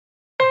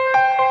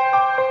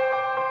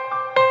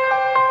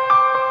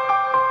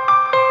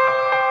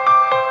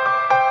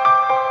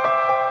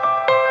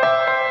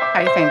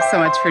Thanks so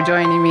much for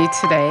joining me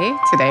today.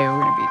 Today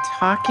we're going to be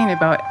talking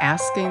about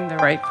asking the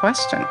right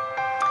question.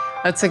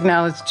 Let's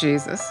acknowledge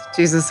Jesus.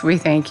 Jesus, we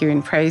thank you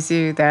and praise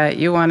you that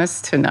you want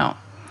us to know,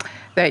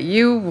 that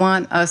you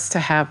want us to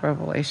have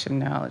revelation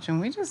knowledge. And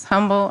we just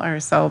humble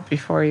ourselves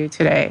before you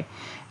today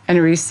and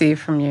receive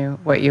from you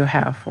what you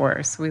have for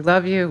us. We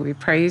love you. We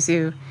praise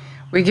you.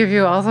 We give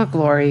you all the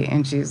glory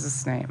in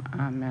Jesus' name.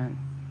 Amen.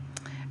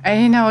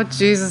 And you know,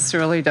 Jesus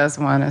really does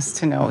want us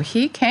to know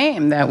he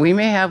came that we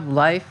may have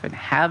life and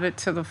have it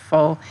to the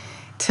full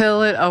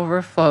till it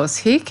overflows.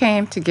 He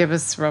came to give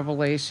us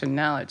revelation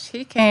knowledge.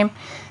 He came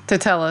to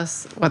tell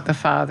us what the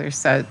Father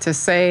said, to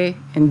say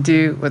and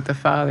do what the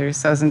Father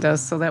says and does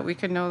so that we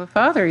can know the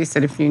Father. He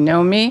said, if you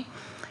know me,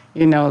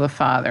 you know the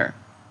Father.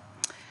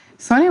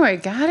 So anyway,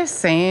 God is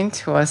saying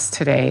to us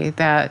today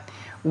that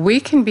we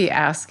can be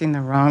asking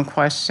the wrong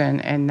question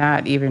and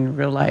not even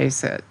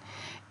realize it.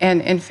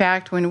 And in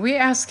fact, when we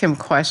ask him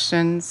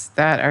questions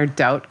that are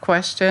doubt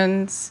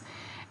questions,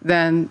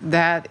 then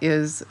that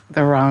is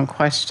the wrong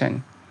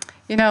question.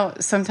 You know,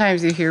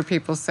 sometimes you hear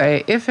people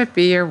say, if it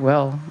be your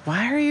will,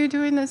 why are you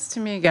doing this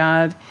to me,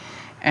 God?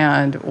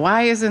 And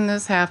why isn't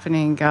this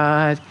happening,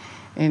 God?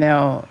 You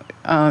know,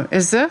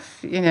 as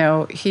if, you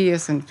know, he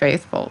isn't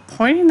faithful,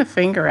 pointing the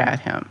finger at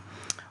him.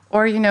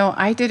 Or, you know,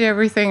 I did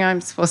everything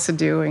I'm supposed to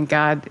do, and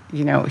God,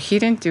 you know, he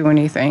didn't do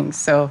anything,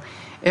 so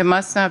it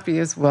must not be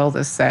his will,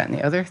 this, that, and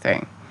the other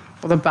thing.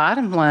 Well, the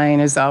bottom line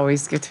is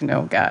always get to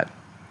know God.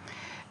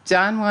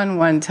 John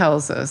 1:1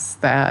 tells us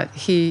that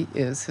he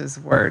is his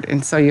word.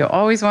 And so you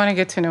always want to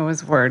get to know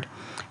his word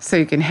so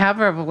you can have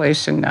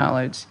revelation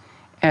knowledge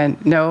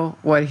and know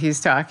what he's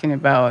talking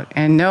about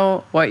and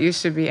know what you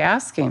should be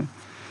asking.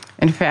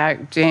 In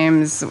fact,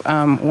 James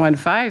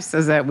 1:5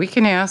 says that we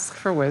can ask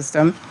for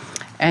wisdom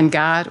and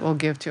God will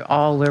give to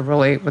all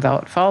liberally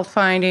without fault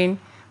finding.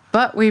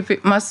 But we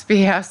must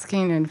be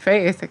asking in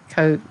faith,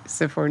 because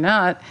if we're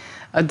not,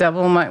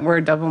 we're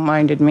a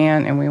double-minded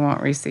man and we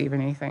won't receive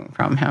anything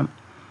from him.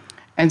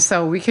 And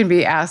so we can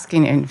be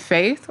asking in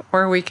faith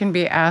or we can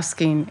be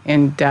asking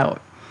in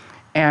doubt.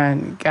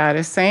 And God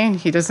is saying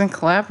he doesn't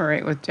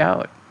collaborate with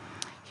doubt.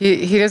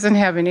 He doesn't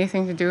have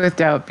anything to do with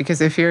doubt,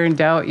 because if you're in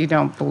doubt, you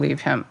don't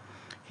believe him.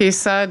 He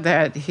said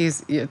that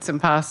it's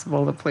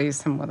impossible to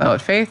please him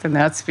without faith, and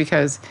that's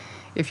because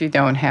if you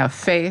don't have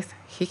faith,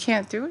 he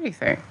can't do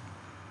anything.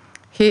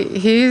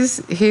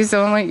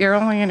 You're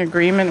only in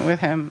agreement with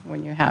him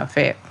when you have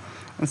faith.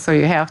 And so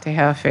you have to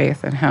have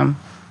faith in him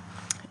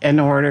in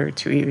order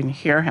to even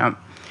hear him.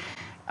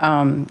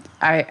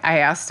 I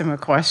asked him a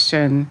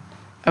question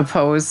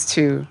opposed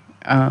to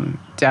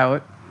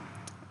doubt.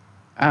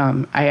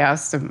 I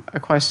asked him a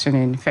question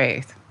in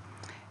faith.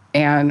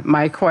 And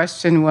my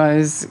question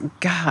was,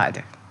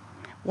 God,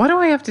 what do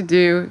I have to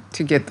do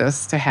to get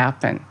this to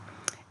happen?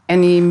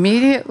 And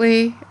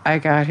immediately I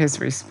got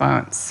his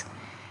response.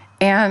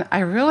 And I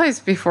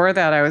realized before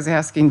that I was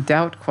asking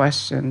doubt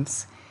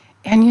questions.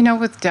 And you know,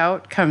 with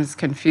doubt comes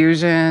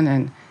confusion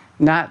and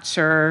not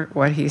sure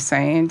what he's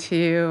saying to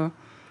you.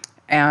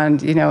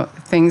 And, you know,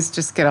 things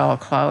just get all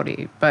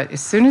cloudy. But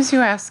as soon as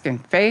you ask in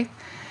faith,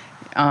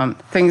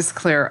 things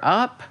clear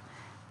up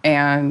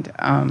and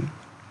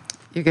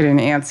you get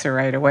an answer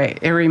right away.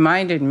 It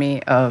reminded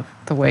me of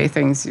the way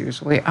things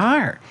usually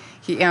are.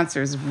 He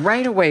answers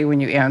right away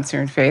when you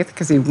answer in faith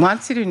because he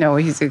wants you to know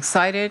he's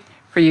excited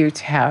for you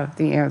to have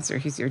the answer.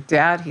 He's your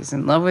dad. He's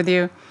in love with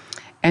you.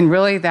 And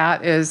really,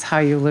 that is how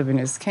you live in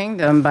his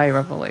kingdom, by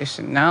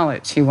revelation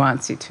knowledge. He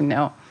wants you to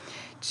know.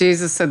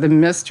 Jesus said the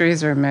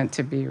mysteries are meant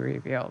to be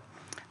revealed.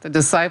 The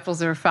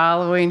disciples are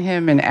following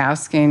him and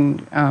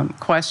asking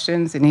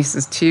questions. And he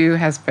says, to you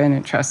has been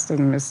entrusted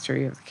the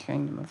mystery of the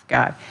kingdom of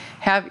God.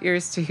 Have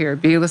ears to hear.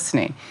 Be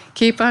listening.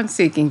 Keep on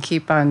seeking.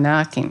 Keep on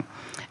knocking.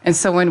 And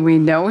so when we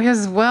know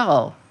his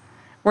will,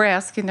 we're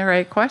asking the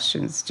right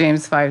questions.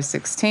 James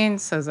 5:16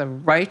 says, a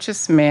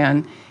righteous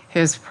man,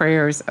 his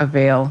prayers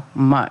avail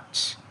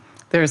much.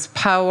 There's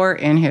power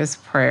in his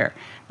prayer.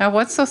 Now,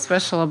 what's so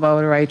special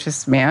about a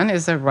righteous man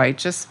is a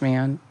righteous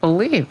man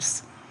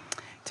believes.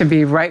 To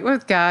be right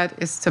with God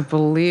is to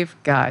believe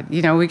God.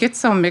 You know, we get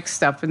so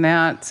mixed up in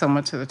that so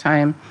much of the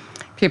time.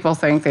 People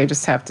think they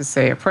just have to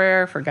say a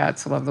prayer for God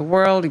to love the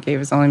world. He gave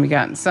his only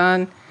begotten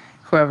Son.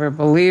 Whoever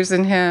believes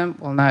in him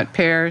will not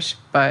perish,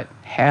 but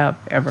have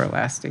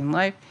everlasting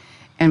life.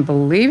 And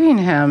believing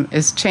him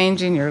is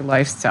changing your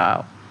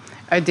lifestyle,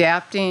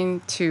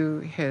 adapting to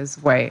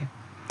his way,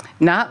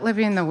 not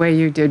living the way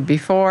you did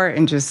before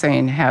and just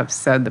saying, have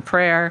said the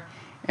prayer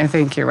and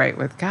think you're right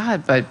with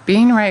God. But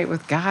being right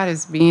with God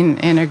is being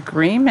in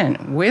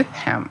agreement with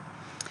him.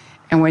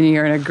 And when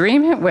you're in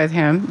agreement with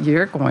him,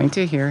 you're going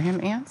to hear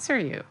him answer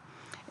you.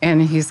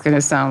 And he's going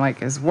to sound like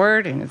his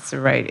word, and it's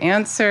the right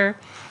answer.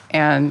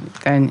 And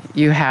then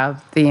you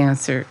have the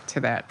answer to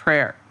that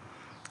prayer.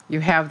 You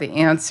have the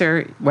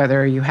answer,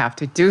 whether you have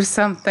to do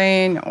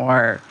something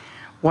or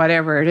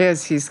whatever it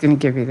is, he's going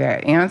to give you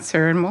that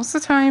answer. And most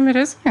of the time, it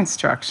is an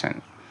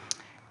instruction.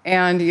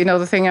 And, you know,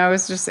 the thing I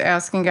was just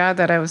asking God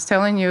that I was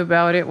telling you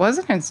about, it was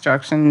an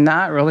instruction,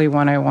 not really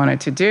what I wanted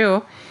to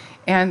do.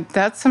 And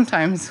that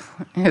sometimes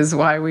is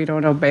why we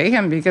don't obey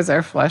him, because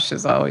our flesh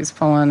is always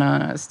pulling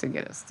on us to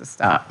get us to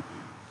stop.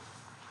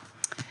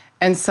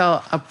 And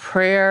so a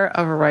prayer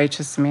of a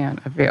righteous man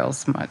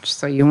avails much.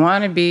 So you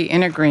want to be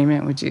in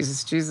agreement with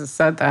Jesus. Jesus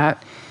said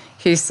that.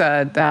 He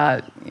said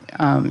that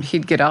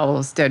he'd get all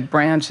those dead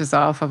branches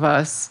off of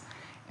us,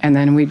 and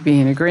then we'd be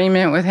in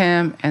agreement with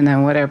him, and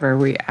then whatever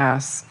we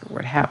asked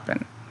would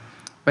happen.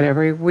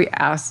 Whatever we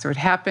asked would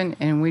happen,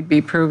 and we'd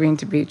be proving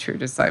to be true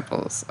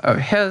disciples of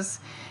his,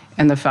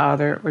 and the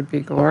Father would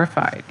be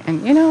glorified.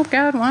 And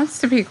God wants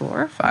to be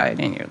glorified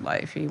in your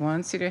life. He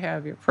wants you to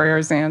have your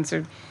prayers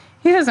answered.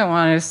 He doesn't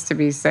want us to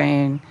be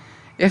saying,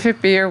 if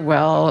it be your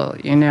will,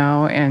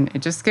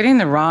 and just getting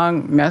the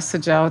wrong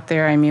message out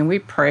there. I mean, we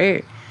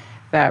pray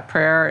that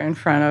prayer in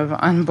front of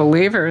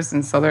unbelievers,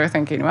 and so they're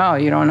thinking, well,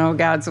 you don't know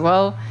God's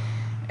will,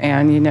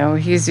 and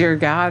he's your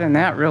God, and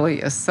that really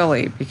is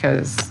silly,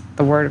 because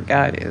the Word of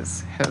God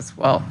is his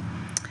will.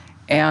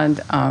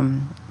 And,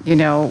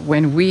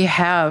 when we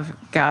have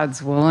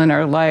God's will in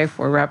our life,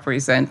 we're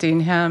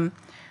representing him,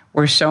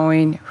 we're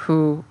showing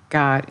who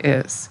God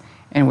is.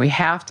 And we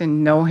have to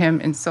know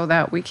him, and so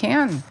that we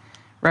can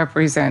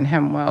represent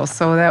him well,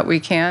 so that we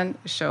can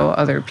show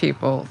other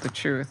people the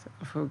truth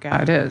of who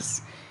God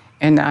is,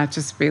 and not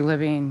just be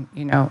living,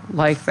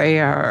 like they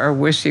are, or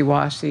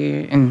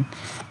wishy-washy and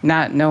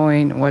not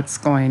knowing what's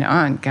going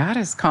on. God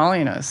is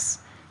calling us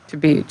to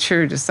be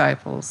true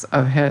disciples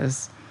of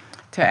his,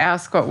 to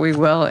ask what we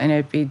will and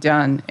it be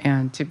done,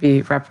 and to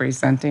be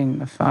representing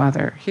the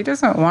Father. He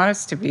doesn't want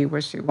us to be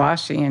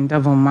wishy-washy and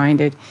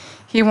double-minded.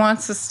 He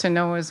wants us to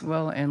know his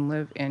will and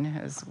live in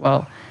his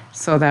will,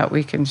 so that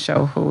we can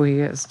show who he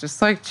is,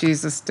 just like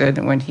Jesus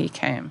did when he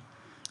came.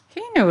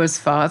 He knew his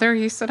Father.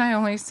 He said, I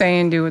only say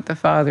and do what the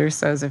Father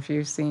says. If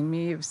you've seen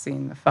me, you've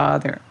seen the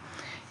Father.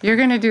 You're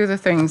going to do the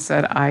things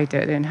that I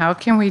did. And how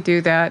can we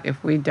do that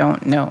if we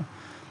don't know,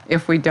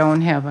 if we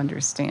don't have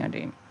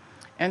understanding?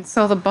 And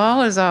so the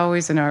ball is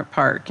always in our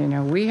park.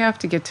 We have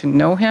to get to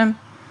know him,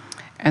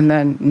 and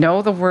then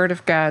know the Word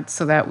of God,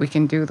 so that we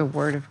can do the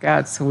Word of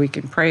God, so we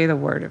can pray the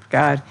Word of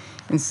God,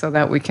 and so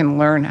that we can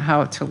learn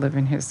how to live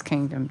in his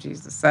kingdom.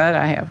 Jesus said,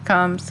 I have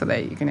come so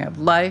that you can have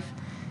life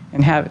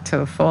and have it to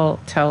the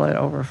full till it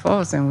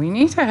overflows. And we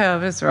need to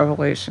have his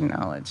revelation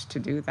knowledge to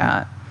do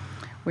that.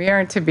 We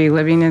aren't to be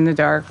living in the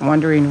dark,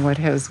 wondering what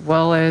his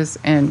will is,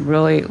 and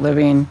really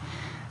living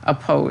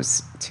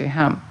opposed to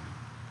him.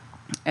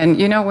 And,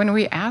 when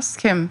we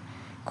ask him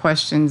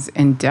questions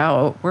in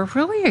doubt, we're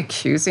really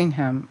accusing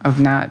him of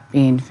not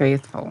being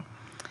faithful.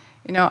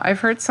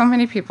 I've heard so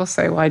many people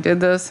say, well, I did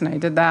this and I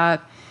did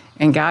that,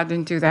 and God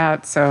didn't do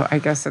that, so I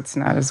guess it's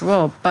not his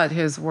will. But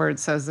his word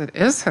says it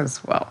is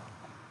his will.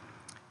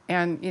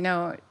 And,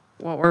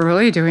 what we're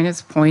really doing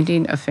is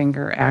pointing a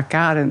finger at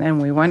God, and then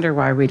we wonder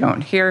why we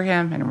don't hear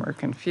him, and we're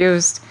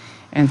confused,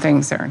 and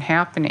things aren't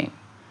happening.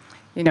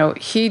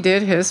 He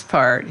did his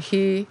part.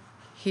 He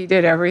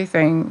did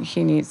everything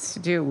he needs to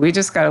do. We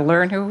just got to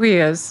learn who he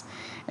is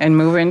and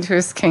move into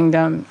his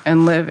kingdom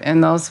and live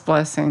in those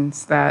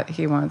blessings that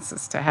he wants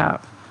us to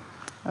have.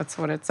 That's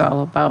what it's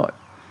all about.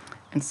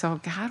 And so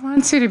God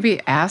wants you to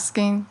be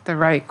asking the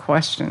right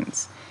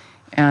questions.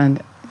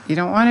 And you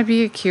don't want to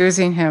be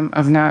accusing him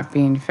of not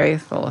being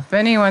faithful. If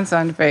anyone's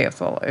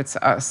unfaithful, it's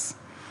us.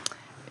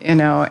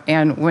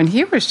 And when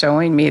he was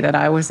showing me that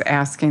I was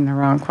asking the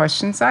wrong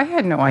questions, I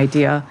had no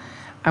idea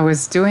I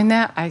was doing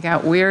that. I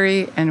got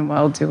weary and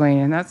well-doing.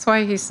 And that's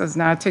why he says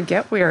not to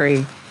get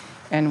weary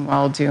and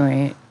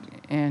well-doing.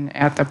 And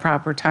at the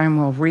proper time,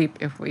 we'll reap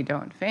if we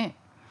don't faint.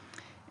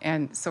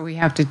 And so we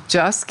have to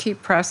just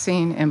keep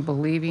pressing and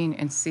believing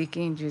and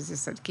seeking.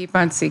 Jesus said, keep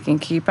on seeking,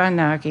 keep on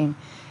knocking,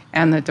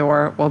 and the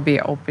door will be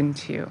open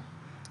to you.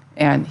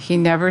 And he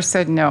never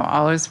said no.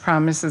 All his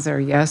promises are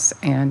yes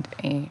and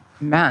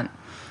amen.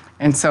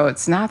 And so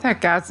it's not that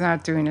God's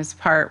not doing his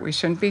part. We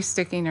shouldn't be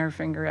sticking our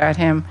finger at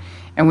him.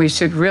 And we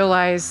should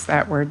realize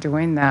that we're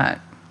doing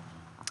that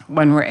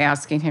when we're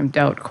asking him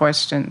doubt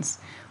questions.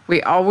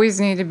 We always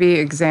need to be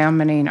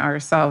examining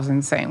ourselves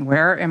and saying,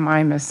 where am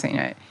I missing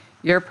it?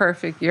 You're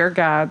perfect. You're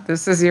God.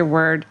 This is your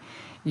word.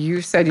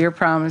 You said your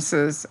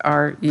promises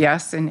are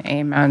yes and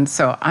amen.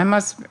 So I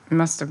must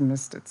have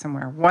missed it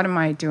somewhere. What am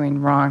I doing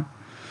wrong?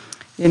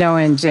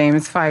 In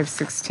James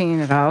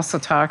 5:16, it also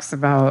talks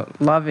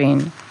about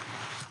loving.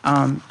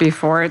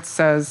 Before it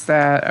says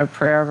that a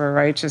prayer of a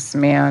righteous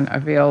man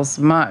avails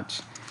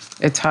much,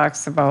 it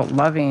talks about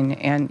loving.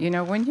 And,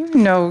 when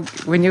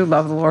you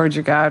love the Lord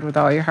your God with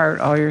all your heart,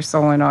 all your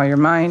soul, and all your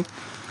mind,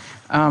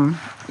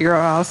 you're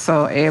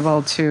also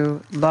able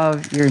to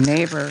love your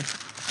neighbor.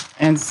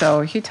 And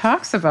so he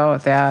talks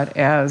about that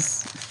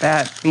as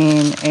that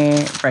being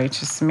a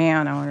righteous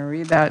man. I want to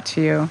read that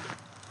to you.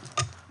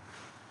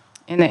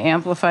 In the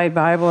Amplified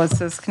Bible, it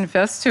says,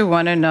 confess to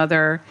one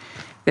another,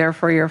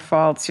 therefore, your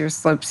faults, your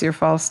slips, your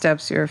false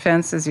steps, your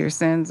offenses, your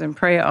sins, and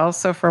pray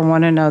also for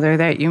one another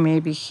that you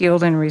may be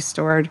healed and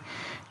restored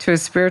to a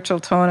spiritual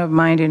tone of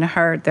mind and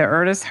heart. The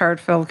earnest,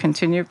 heartfelt,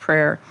 continued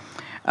prayer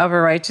of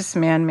a righteous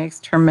man makes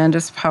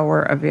tremendous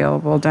power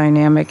available,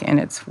 dynamic in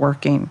its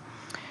working.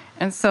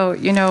 And so,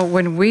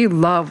 when we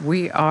love,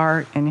 we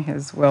are in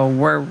his will.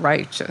 We're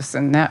righteous,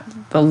 and that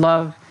the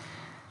love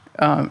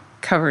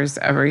covers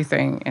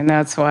everything. And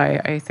that's why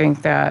I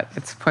think that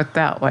it's put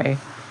that way.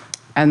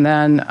 And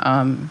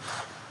then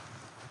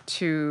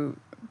to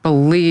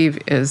believe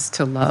is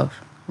to love,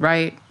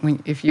 right?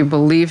 If you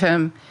believe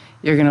him,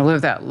 you're going to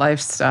live that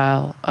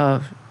lifestyle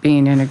of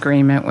being in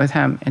agreement with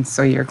him. And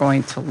so you're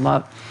going to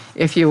love.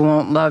 If you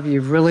won't love,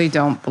 you really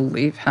don't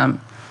believe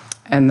him.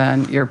 And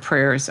then your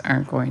prayers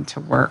aren't going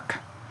to work.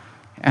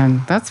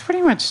 And that's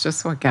pretty much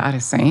just what God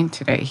is saying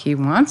today. He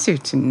wants you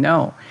to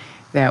know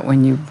that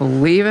when you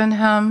believe in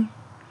him,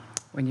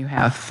 when you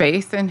have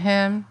faith in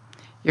him,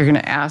 you're going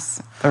to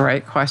ask the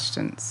right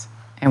questions.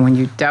 And when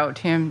you doubt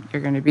him,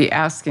 you're going to be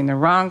asking the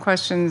wrong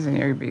questions, and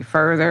you're going to be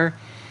further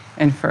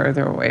and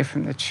further away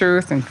from the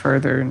truth and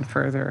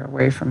further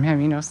away from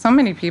him. So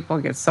many people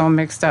get so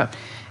mixed up,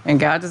 and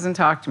God doesn't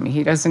talk to me.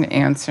 He doesn't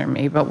answer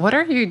me. But what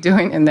are you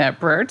doing in that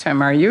prayer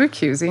time? Are you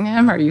accusing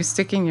him? Are you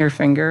sticking your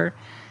finger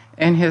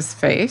in his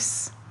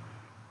face?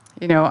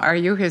 Are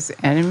you his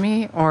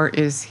enemy, or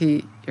is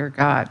he your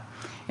God?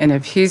 And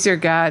if he's your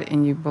God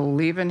and you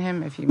believe in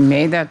him, if you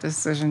made that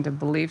decision to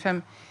believe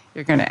him,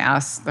 you're going to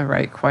ask the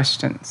right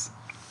questions.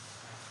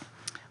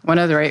 One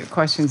of the right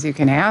questions you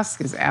can ask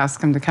is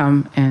ask him to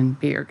come and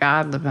be your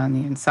God, live on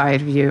the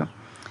inside of you.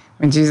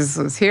 When Jesus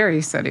was here,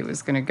 he said he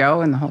was going to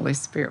go and the Holy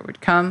Spirit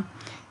would come,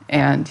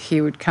 and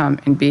he would come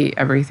and be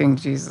everything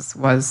Jesus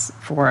was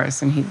for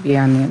us, and he'd be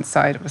on the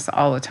inside of us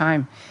all the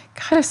time.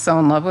 God is so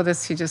in love with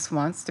us. He just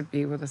wants to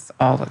be with us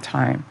all the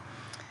time.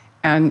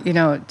 And,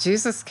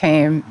 Jesus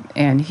came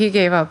and he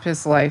gave up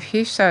his life.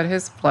 He shed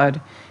his blood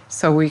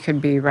so we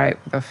could be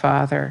right with the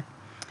Father.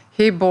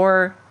 He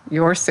bore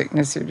your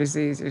sickness, your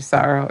disease, your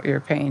sorrow, your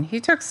pain. He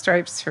took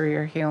stripes for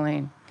your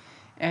healing.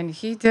 And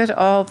he did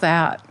all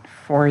that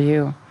for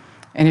you.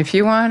 And if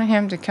you want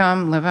him to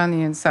come live on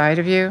the inside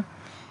of you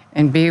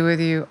and be with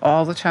you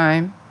all the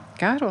time,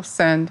 God will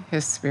send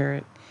his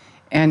Spirit.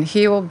 And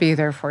he will be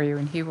there for you,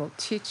 and he will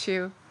teach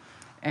you,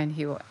 and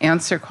he will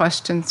answer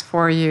questions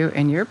for you.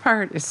 And your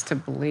part is to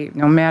believe.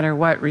 No matter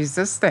what,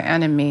 resist the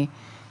enemy,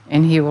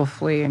 and he will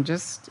flee. And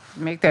just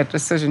make that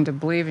decision to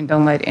believe, and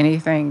don't let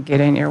anything get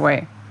in your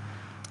way.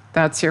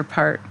 That's your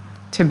part,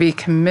 to be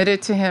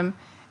committed to him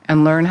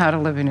and learn how to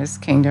live in his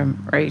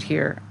kingdom right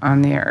here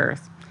on the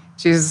earth.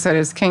 Jesus said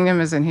his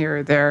kingdom isn't here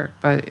or there,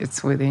 but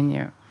it's within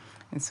you.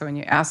 And so when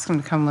you ask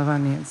him to come live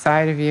on the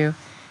inside of you,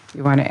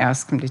 you want to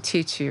ask him to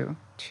teach you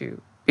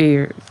to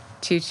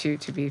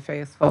be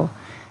faithful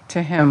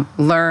to him.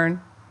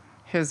 Learn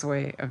his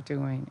way of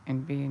doing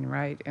and being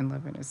right and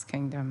live in his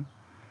kingdom.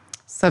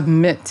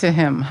 Submit to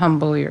him.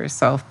 Humble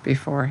yourself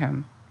before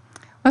him.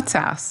 Let's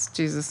ask.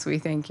 Jesus, we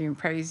thank you and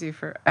praise you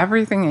for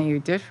everything that you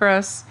did for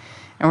us.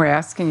 And we're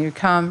asking you to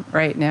come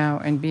right now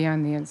and be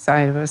on the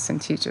inside of us and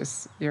teach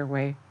us your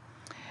way.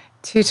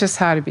 Teach us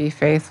how to be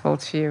faithful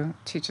to you.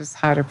 Teach us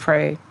how to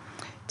pray.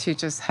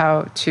 Teach us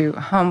how to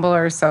humble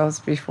ourselves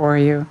before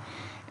you.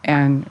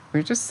 And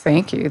we just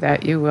thank you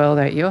that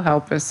you'll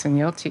help us and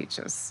you'll teach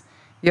us.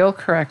 You'll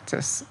correct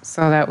us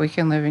so that we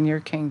can live in your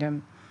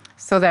kingdom,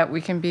 so that we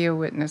can be a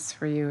witness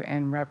for you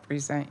and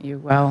represent you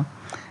well.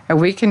 And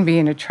we can be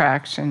an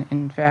attraction,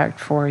 in fact,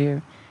 for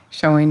you,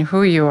 showing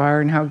who you are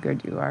and how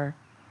good you are.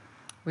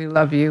 We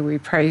love you. We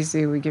praise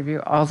you. We give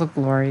you all the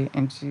glory.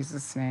 In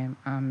Jesus' name,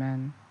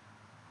 amen.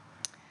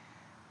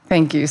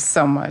 Thank you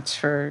so much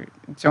for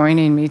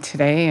joining me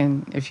today.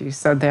 And if you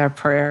said that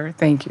prayer,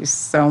 thank you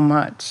so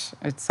much.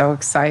 It's so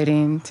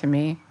exciting to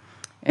me.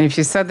 And if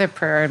you said that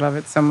prayer, I'd love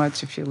it so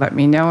much if you let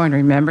me know. And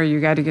remember,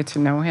 you got to get to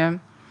know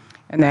him.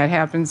 And that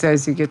happens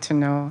as you get to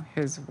know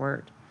his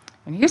word.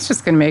 And he's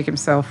just going to make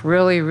himself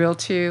really real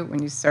to you when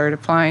you start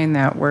applying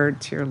that word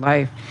to your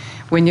life.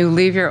 When you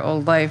leave your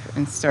old life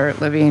and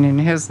start living in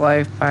his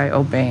life by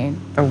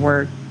obeying the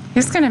word,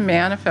 he's going to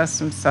manifest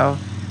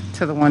himself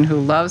to the one who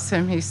loves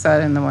him, he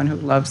said, and the one who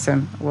loves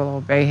him will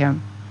obey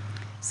him.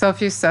 So if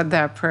you said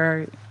that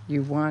prayer,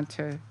 you want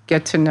to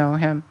get to know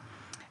him,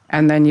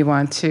 and then you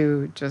want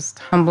to just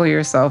humble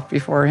yourself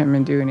before him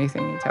and do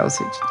anything he tells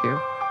you to do.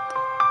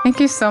 Thank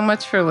you so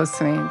much for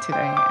listening today,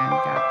 and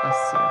God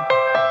bless you.